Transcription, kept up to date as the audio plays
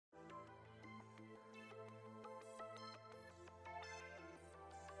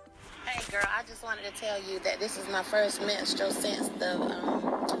Girl, I just wanted to tell you that this is my first menstrual since the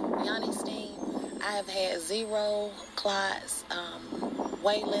Yanni Steam. I have had 0 clots,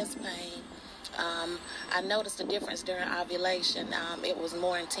 way less pain. I noticed a difference during ovulation. It was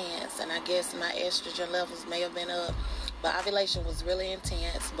more intense, and I guess my estrogen levels may have been up. But ovulation was really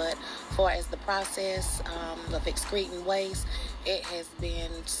intense. But far as the process of excreting waste, it has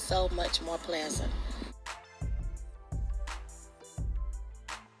been so much more pleasant.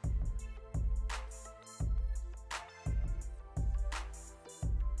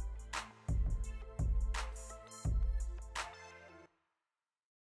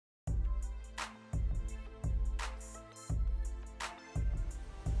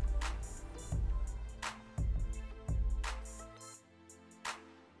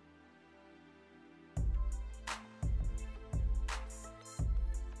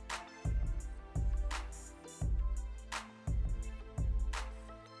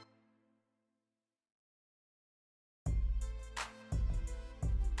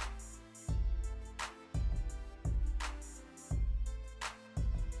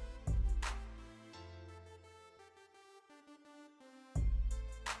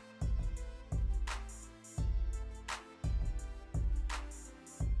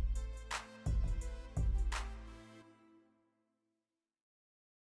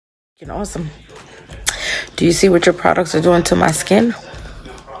 Awesome. Do you see what your products are doing to my skin?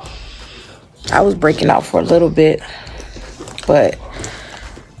 I was breaking out for a little bit, but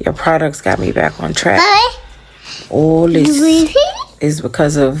your products got me back on track. All this is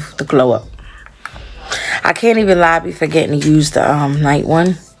because of the glow up. I can't even lie, I be forgetting to use the night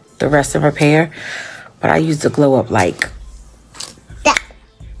one, the rest and repair, but I use the glow up like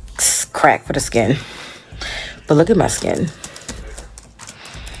crack for the skin. But look at my skin.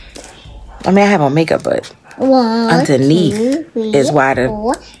 I mean, I have on makeup, but underneath is why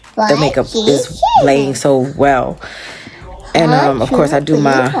the makeup is laying so well. And of course, I do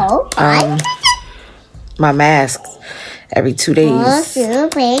my my masks every 2 days.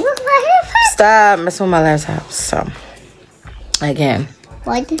 Stop messing with my laptop. So, again,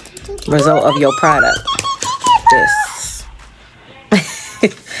 result of your product. This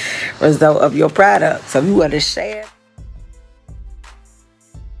result of your product. So, if you want to share.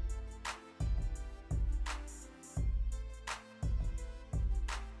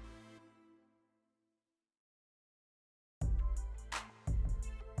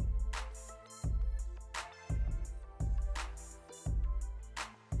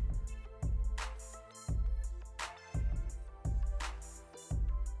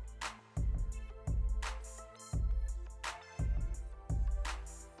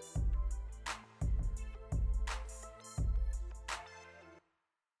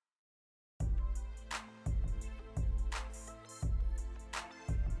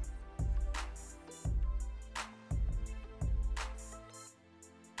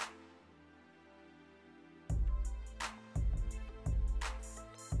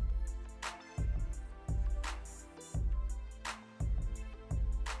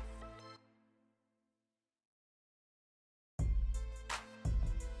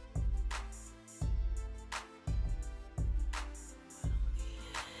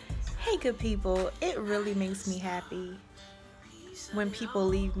 Hey good people, it really makes me happy when people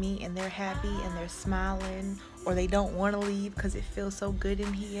leave me and they're happy and they're smiling, or they don't want to leave because it feels so good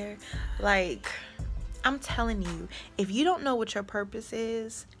in here. Like, I'm telling you, if you don't know what your purpose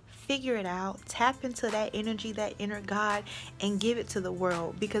is, figure it out, tap into that energy, that inner God, and give it to the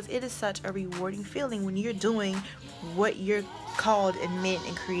world, because it is such a rewarding feeling when you're doing what you're called and meant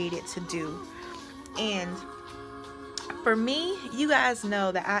and created to do. And for me, you guys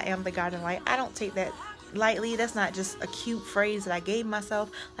know that I am the guiding light. I don't take that lightly. That's not just a cute phrase that I gave myself.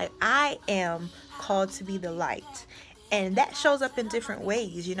 Like, I am called to be the light, and that shows up in different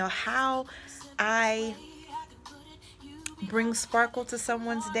ways. You know, how I bring sparkle to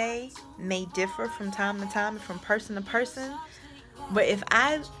someone's day may differ from time to time, from person to person. But if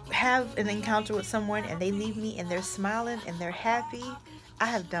I have an encounter with someone and they leave me and they're smiling and they're happy, I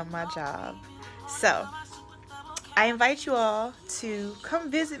have done my job. So I invite you all to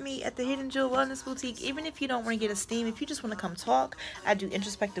come visit me at the Hidden Jewel Wellness Boutique. Even if you don't want to get a steam, if you just want to come talk, I do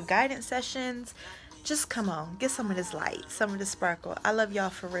introspective guidance sessions. Just come on, get some of this light, some of this sparkle. I love y'all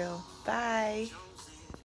for real. Bye.